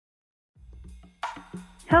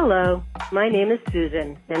Hello, my name is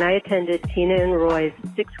Susan, and I attended Tina and Roy's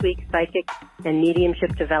 6-week psychic and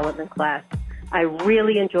mediumship development class. I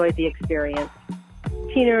really enjoyed the experience.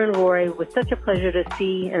 Tina and Roy was such a pleasure to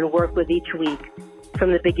see and work with each week,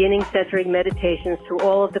 from the beginning centering meditations to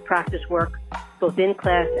all of the practice work, both in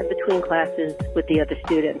class and between classes with the other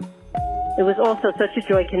students. It was also such a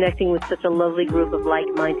joy connecting with such a lovely group of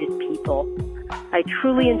like-minded people. I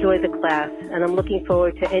truly enjoyed the class, and I'm looking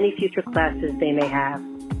forward to any future classes they may have.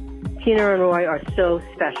 Tina and Roy are so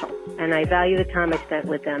special, and I value the time I spent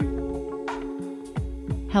with them.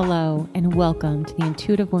 Hello, and welcome to the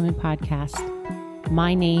Intuitive Women Podcast.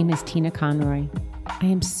 My name is Tina Conroy. I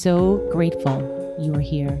am so grateful you are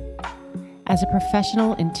here. As a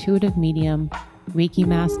professional intuitive medium, Reiki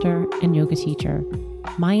master, and yoga teacher,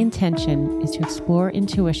 my intention is to explore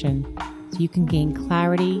intuition so you can gain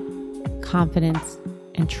clarity, confidence,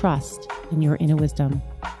 and trust in your inner wisdom.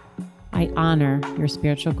 I honor your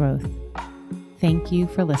spiritual growth. Thank you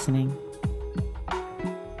for listening.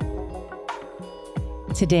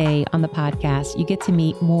 Today on the podcast, you get to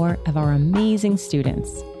meet more of our amazing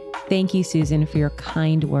students. Thank you, Susan, for your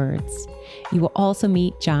kind words. You will also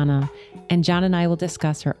meet Jana, and Jana and I will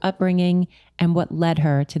discuss her upbringing and what led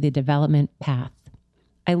her to the development path.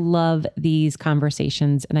 I love these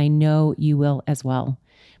conversations, and I know you will as well.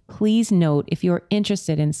 Please note, if you're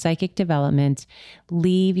interested in psychic development,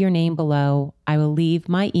 leave your name below. I will leave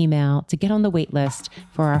my email to get on the wait list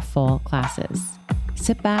for our full classes.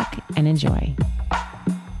 Sit back and enjoy.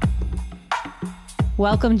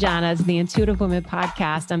 Welcome, Jana, to the Intuitive Women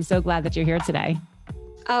Podcast. I'm so glad that you're here today.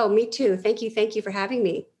 Oh, me too. Thank you. Thank you for having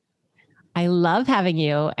me. I love having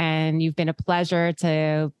you, and you've been a pleasure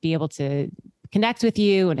to be able to connect with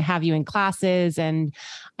you and have you in classes. And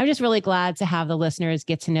I'm just really glad to have the listeners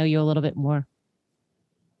get to know you a little bit more.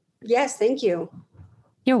 Yes, thank you.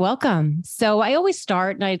 You're welcome. So I always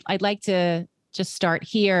start, and I'd like to just start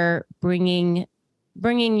here, bringing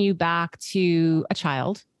you back to a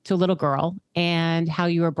child, to a little girl, and how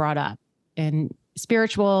you were brought up, and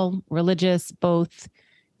spiritual, religious, both.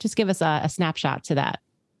 Just give us a snapshot to that.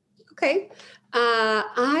 Okay.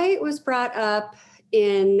 I was brought up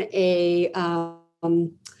in a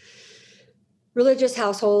religious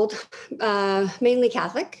household, mainly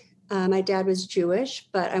Catholic. My dad was Jewish,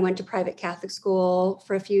 but I went to private Catholic school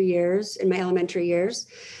for a few years in my elementary years.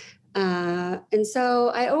 And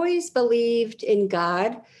so I always believed in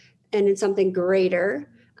God and in something greater.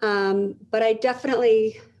 But I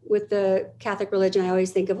definitely, with the Catholic religion, I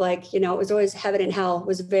always think of it was always heaven and hell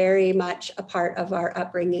was very much a part of our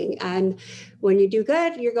upbringing. And when you do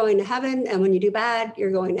good, you're going to heaven. And when you do bad,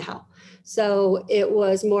 you're going to hell. So it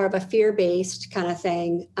was more of a fear-based kind of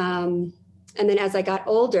thing. And then as I got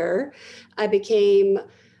older, I became,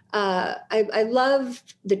 I love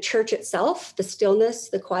the church itself, the stillness,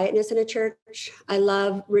 the quietness in a church. I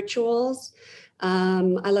love rituals. I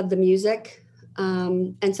love the music.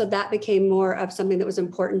 And so that became more of something that was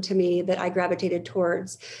important to me that I gravitated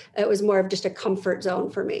towards. It was more of just a comfort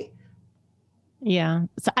zone for me. Yeah.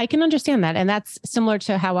 So I can understand that. And that's similar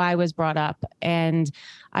to how I was brought up. And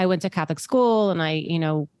I went to Catholic school, and I,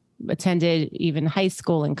 attended even high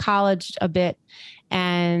school and college a bit.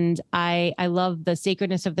 And I love the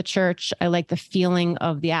sacredness of the church. I like the feeling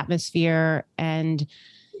of the atmosphere and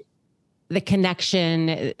the connection.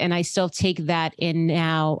 And I still take that in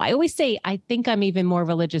now. I always say, I think I'm even more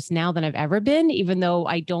religious now than I've ever been, even though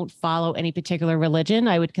I don't follow any particular religion.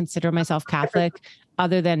 I would consider myself Catholic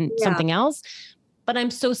other than something else, but I'm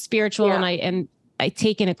so spiritual, and I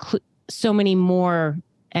take in so many more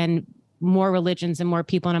religions and more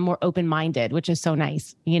people, and I'm more open-minded, which is so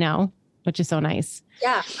nice, which is so nice.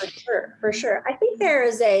 Yeah, for sure. I think there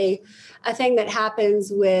is a thing that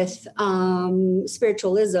happens with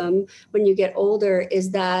spiritualism when you get older,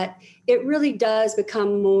 is that it really does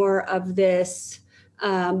become more of this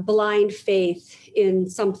blind faith in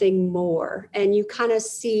something more. And you kind of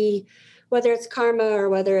see, whether it's karma or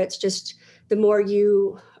whether it's just the more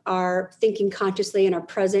you are thinking consciously and are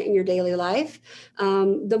present in your daily life,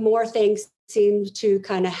 the more things seem to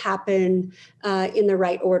kind of happen in the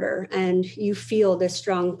right order. And you feel this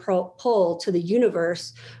strong pull to the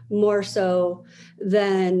universe more so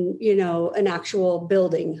than, an actual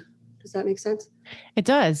building. Does that make sense? It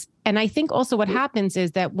does. And I think also what happens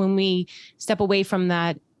is that when we step away from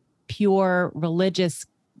that pure religious,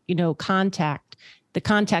 the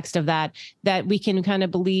context of that we can kind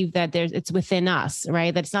of believe that it's within us,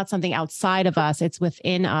 right? That it's not something outside of us, it's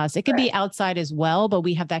within us. It could be outside as well, but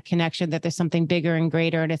we have that connection that there's something bigger and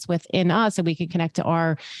greater, and it's within us, and we can connect to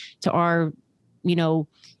our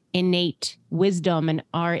innate wisdom and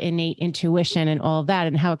our innate intuition and all of that,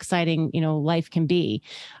 and how exciting, life can be.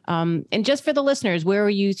 And just for the listeners, where are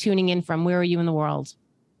you tuning in from? Where are you in the world?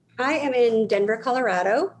 I am in Denver,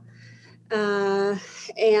 Colorado.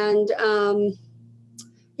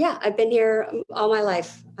 I've been here all my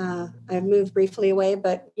life. I've moved briefly away,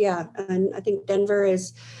 but yeah, and I think Denver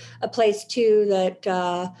is a place too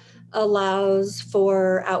that allows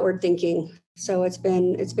for outward thinking. So it's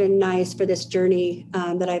been nice for this journey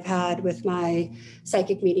that I've had with my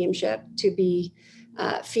psychic mediumship to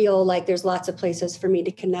feel like there's lots of places for me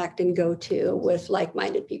to connect and go to with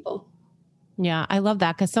like-minded people. Yeah, I love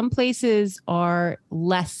that, because some places are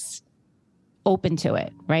less open to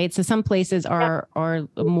it, right? So some places are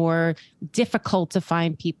more difficult to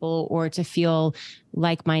find people or to feel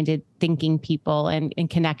like-minded thinking people and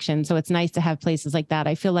connection. So it's nice to have places like that.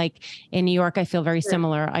 I feel like in New York, I feel very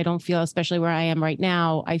similar. I don't feel, especially where I am right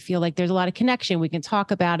now, I feel like there's a lot of connection. We can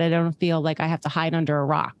talk about it. I don't feel like I have to hide under a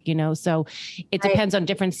rock, so it depends on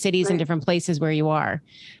different cities and different places where you are.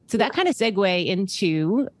 So that kind of segue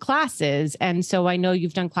into classes. And so I know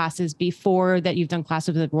you've done classes before that. You've done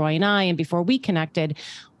classes with Roy and I, and before we connected.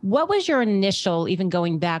 What was your initial, even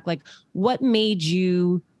going back, like what made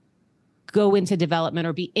you go into development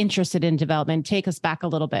or be interested in development? Take us back a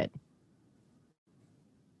little bit.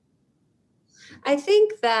 I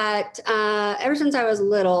think that ever since I was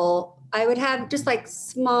little, I would have just like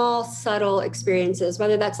small, subtle experiences,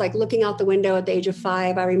 whether that's like looking out the window at the age of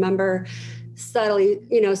 5. I remember subtly,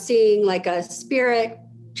 seeing like a spirit,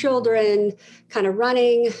 children kind of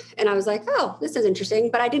running. And I was like, oh, this is interesting.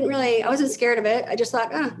 But I wasn't scared of it. I just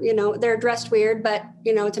thought, they're dressed weird, but,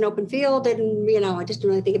 it's an open field. And, I just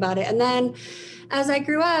didn't really think about it. And then as I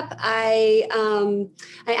grew up, I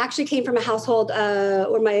actually came from a household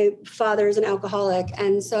where my father is an alcoholic.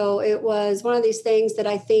 And so it was one of these things that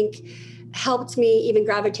I think helped me even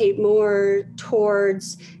gravitate more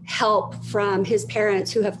towards help from his parents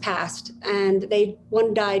who have passed. And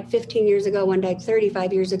one died 15 years ago, one died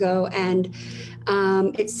 35 years ago. And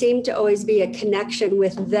it seemed to always be a connection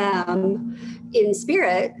with them in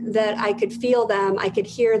spirit, that I could feel them, I could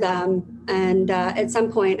hear them. And at some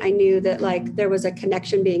point I knew that like there was a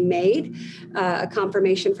connection being made, a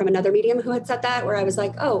confirmation from another medium who had said that, where I was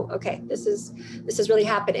like, oh, okay, this is really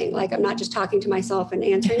happening. Like, I'm not just talking to myself and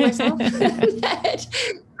answering myself. that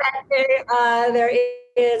there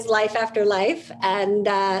is life after life. And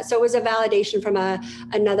so it was a validation from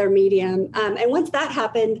another medium. And once that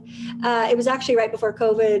happened, it was actually right before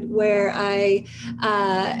COVID, where I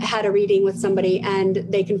had a reading with somebody, and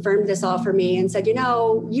they confirmed this all for me and said,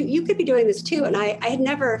 you could be doing this too. And I had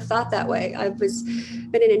never thought that way.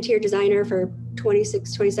 Been an interior designer for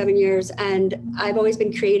 26, 27 years. And I've always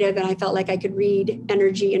been creative, and I felt like I could read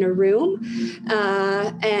energy in a room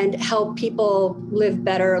and help people live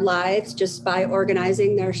better lives just by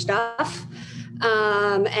organizing their stuff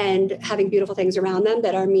and having beautiful things around them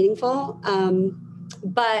that are meaningful.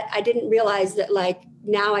 But I didn't realize that, like,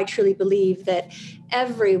 now I truly believe that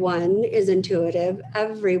everyone is intuitive,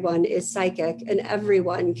 everyone is psychic, and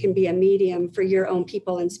everyone can be a medium for your own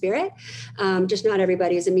people in spirit. Just not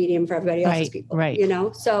everybody is a medium for everybody else's people, right.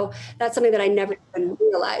 So that's something that I never even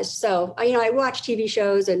realized. So, I watched TV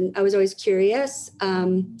shows, and I was always curious.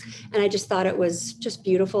 And I just thought it was just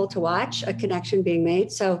beautiful to watch a connection being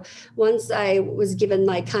made. So once I was given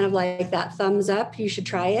kind of that thumbs up, you should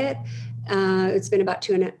try it. It's been about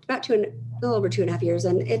a little over 2.5 years.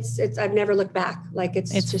 And it's I've never looked back. Like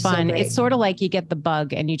it's just fun. So great. It's sort of like you get the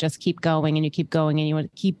bug and you just keep going and you keep going and you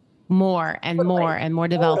want to keep more and more and more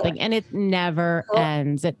developing. And it never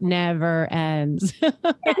ends. It never ends.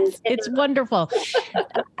 It's wonderful.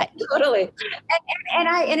 Totally.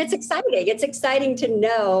 And it's exciting. It's exciting to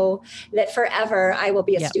know that forever I will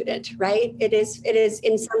be a student, right? It is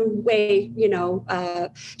in some way,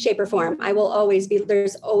 shape or form. I will always be,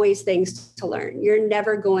 there's always things to learn. You're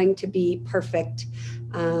never going to be perfect.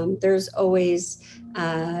 There's always,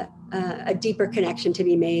 a deeper connection to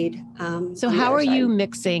be made. So how are you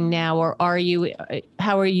mixing now, or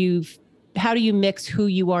how do you mix who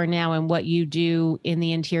you are now and what you do in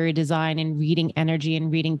the interior design and reading energy and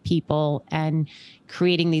reading people and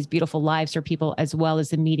creating these beautiful lives for people, as well as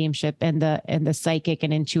the mediumship and the psychic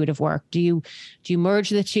and intuitive work? Do you merge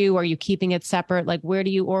the two? Are you keeping it separate? Like,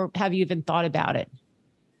 or have you even thought about it?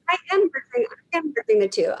 I am merging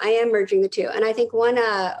the two. And I think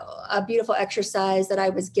a beautiful exercise that I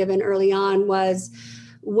was given early on was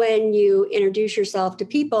when you introduce yourself to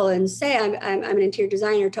people and say, I'm an interior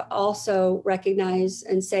designer, to also recognize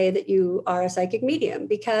and say that you are a psychic medium,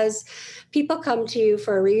 because people come to you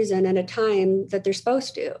for a reason and a time that they're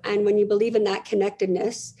supposed to. And when you believe in that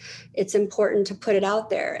connectedness, it's important to put it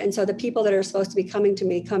out there. And so the people that are supposed to be coming to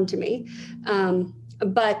me, come to me.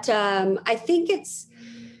 But I think it's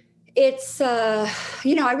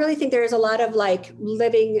I really think there's a lot of like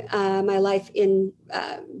living my life in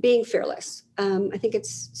being fearless. I think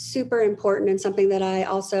it's super important, and something that I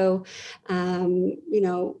also,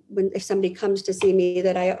 if somebody comes to see me,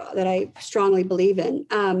 that I strongly believe in.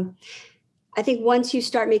 I think once you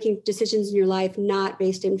start making decisions in your life not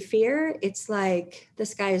based in fear, it's like the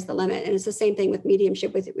sky is the limit. And it's the same thing with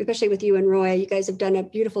mediumship, especially with you and Roy. You guys have done a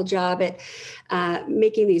beautiful job at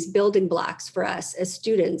making these building blocks for us as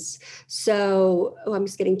students. So I'm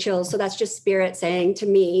just getting chills. So that's just spirit saying to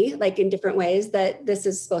me, like in different ways, that this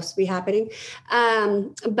is supposed to be happening.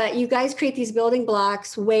 But you guys create these building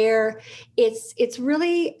blocks where it's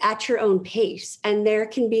really at your own pace. And there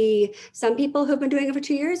can be some people who've been doing it for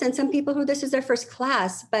 2 years and some people who this is their first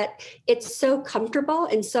class, but it's so comfortable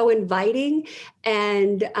and so inviting.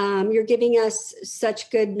 And you're giving us such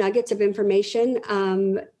good nuggets of information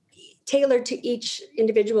tailored to each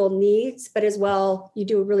individual needs, but as well, you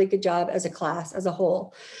do a really good job as a class, as a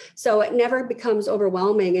whole. So it never becomes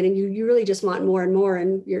overwhelming, and you really just want more and more,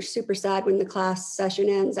 and you're super sad when the class session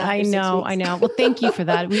ends after 6 weeks. I know. Well, thank you for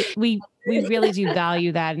that. We really do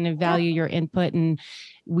value that, and value your input, and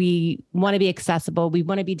we want to be accessible. We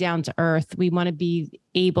want to be down to earth. We want to be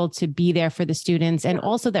able to be there for the students, and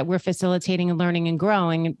also that we're facilitating and learning and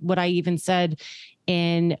growing. What I even said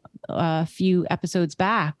in a few episodes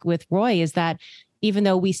back with Roy is that even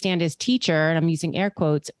though we stand as teacher, and I'm using air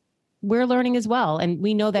quotes, we're learning as well. And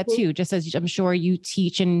we know that too, just as I'm sure you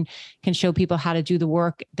teach and can show people how to do the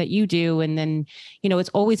work that you do. And then, it's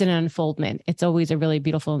always an unfoldment. It's always a really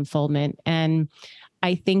beautiful unfoldment. And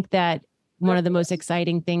I think that one of the most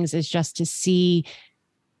exciting things is just to see,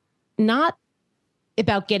 not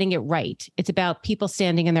about getting it right. It's about people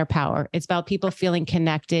standing in their power. It's about people feeling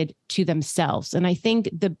connected to themselves. And I think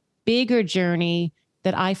the bigger journey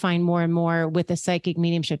that I find more and more with the psychic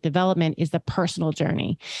mediumship development is the personal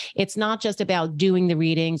journey. It's not just about doing the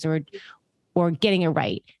readings or getting it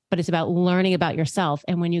right, but it's about learning about yourself.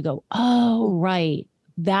 And when you go, oh, right,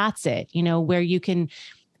 that's it, where you can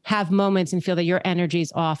have moments and feel that your energy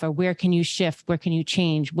is off, or where can you shift? Where can you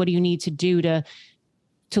change? What do you need to do to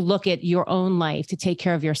look at your own life, to take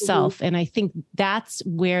care of yourself? And I think that's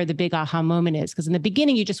where the big aha moment is. Because in the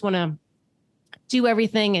beginning, you just want to do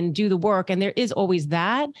everything and do the work. And there is always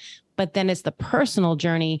that, but then it's the personal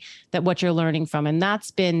journey that what you're learning from. And that's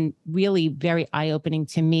been really very eye-opening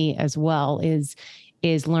to me as well,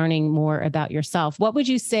 is learning more about yourself. What would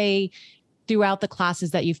you say throughout the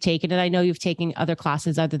classes that you've taken, and I know you've taken other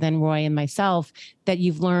classes other than Roy and myself, that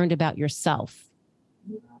you've learned about yourself?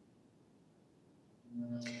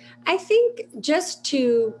 I think just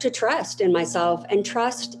to trust in myself and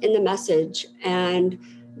trust in the message, and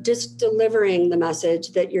just delivering the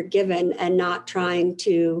message that you're given, and not trying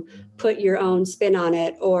to put your own spin on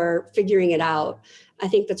it or figuring it out. I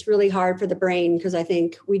think that's really hard for the brain, because I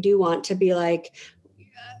think we do want to be like,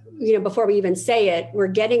 before we even say it, we're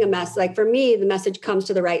getting a mess. Like for me, the message comes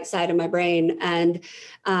to the right side of my brain, and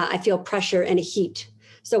I feel pressure and a heat.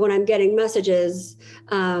 So when I'm getting messages,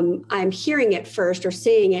 I'm hearing it first or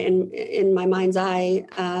seeing it in my mind's eye.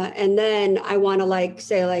 And then I want to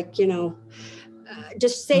say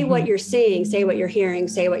just say what you're seeing, say what you're hearing,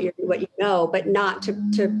 say what you know, but not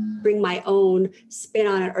to bring my own spin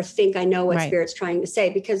on it or think I know what Spirit's trying to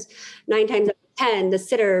say, because 9 times out of 10, the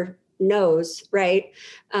sitter knows, right?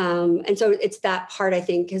 And so it's that part, I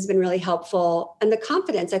think, has been really helpful. And the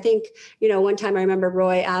confidence, I think, one time I remember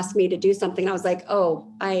Roy asked me to do something. I was like, oh,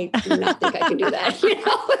 I do not think I can do that.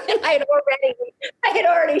 And I had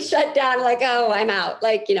already shut down, like, oh, I'm out,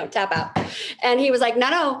 tap out. And he was like,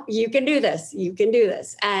 no, you can do this. You can do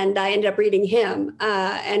this. And I ended up reading him.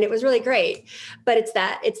 And it was really great. But it's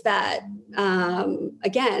that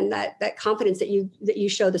again, that confidence that you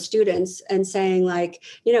show the students, and saying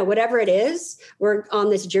whatever it is, we're on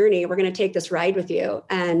this journey, we're going to take this ride with you.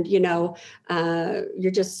 And,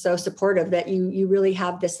 you're just so supportive that you really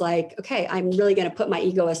have this okay, I'm really going to put my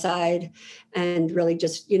ego aside and really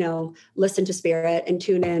just, listen to Spirit and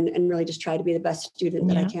tune in and really just try to be the best student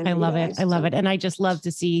that I can. I love it. I love it. And I just love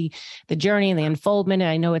to see the journey and the unfoldment. And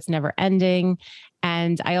I know it's never ending.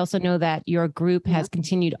 And I also know that your group has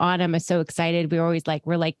continued on. I'm so excited.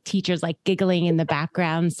 We're like teachers, like giggling in the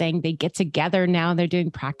background, saying they get together now. They're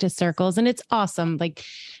doing practice circles, and it's awesome. Like,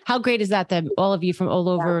 how great is that all of you from all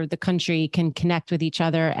over the country can connect with each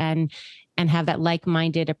other and have that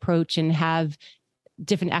like-minded approach and have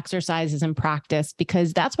different exercises and practice,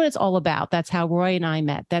 because that's what it's all about. That's how Roy and I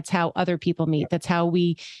met. That's how other people meet. That's how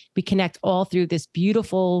we connect all through this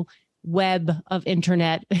beautiful web of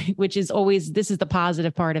internet, which is always, this is the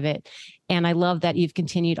positive part of it. And I love that you've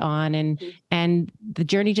continued on, and the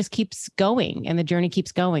journey just keeps going, and the journey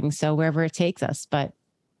keeps going. So wherever it takes us, but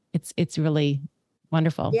it's really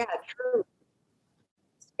wonderful. Yeah, true.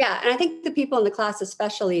 Yeah. And I think the people in the class,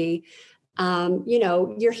 especially,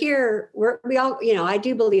 you're here, we all, I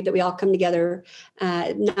do believe that we all come together,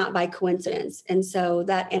 not by coincidence. And so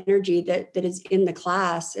that energy that is in the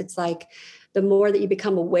class, it's like, the more that you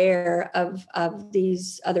become aware of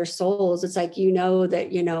these other souls, it's like, that,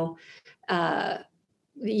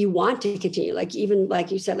 you want to continue. Like, even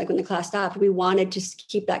like you said, like when the class stopped, we wanted to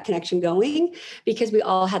keep that connection going, because we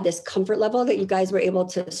all had this comfort level that you guys were able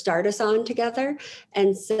to start us on together.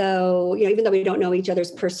 And so, even though we don't know each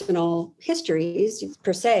other's personal histories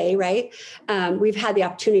per se, right? We've had the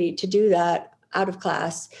opportunity to do that out of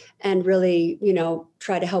class and really,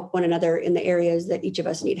 try to help one another in the areas that each of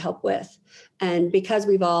us need help with. And because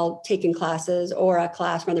we've all taken classes or a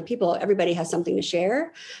class from other people, everybody has something to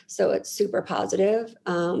share. So it's super positive,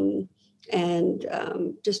 and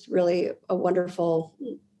just really a wonderful,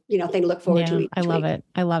 thing to look forward to. I love it.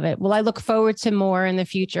 I love it. Well, I look forward to more in the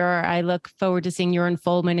future. I look forward to seeing your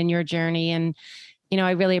unfoldment in your journey. And,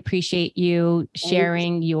 I really appreciate you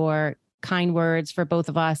sharing your kind words for both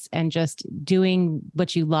of us, and just doing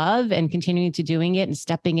what you love and continuing to doing it and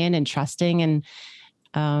stepping in and trusting. And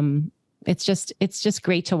it's just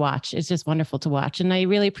great to watch. It's just wonderful to watch. And I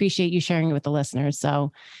really appreciate you sharing it with the listeners.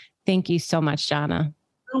 So thank you so much, Jana.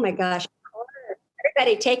 Oh my gosh.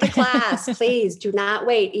 Everybody take a class, please. Do not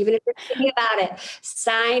wait. Even if you're thinking about it,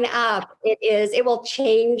 sign up. It will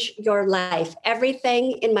change your life.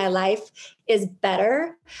 Everything in my life is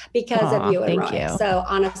better because of you and Roy. So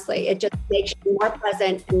honestly, it just makes you more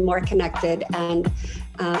pleasant and more connected, and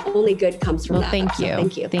only good comes from that. Thank you. So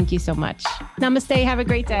thank you. Thank you so much. Namaste. Have a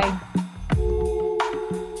great day.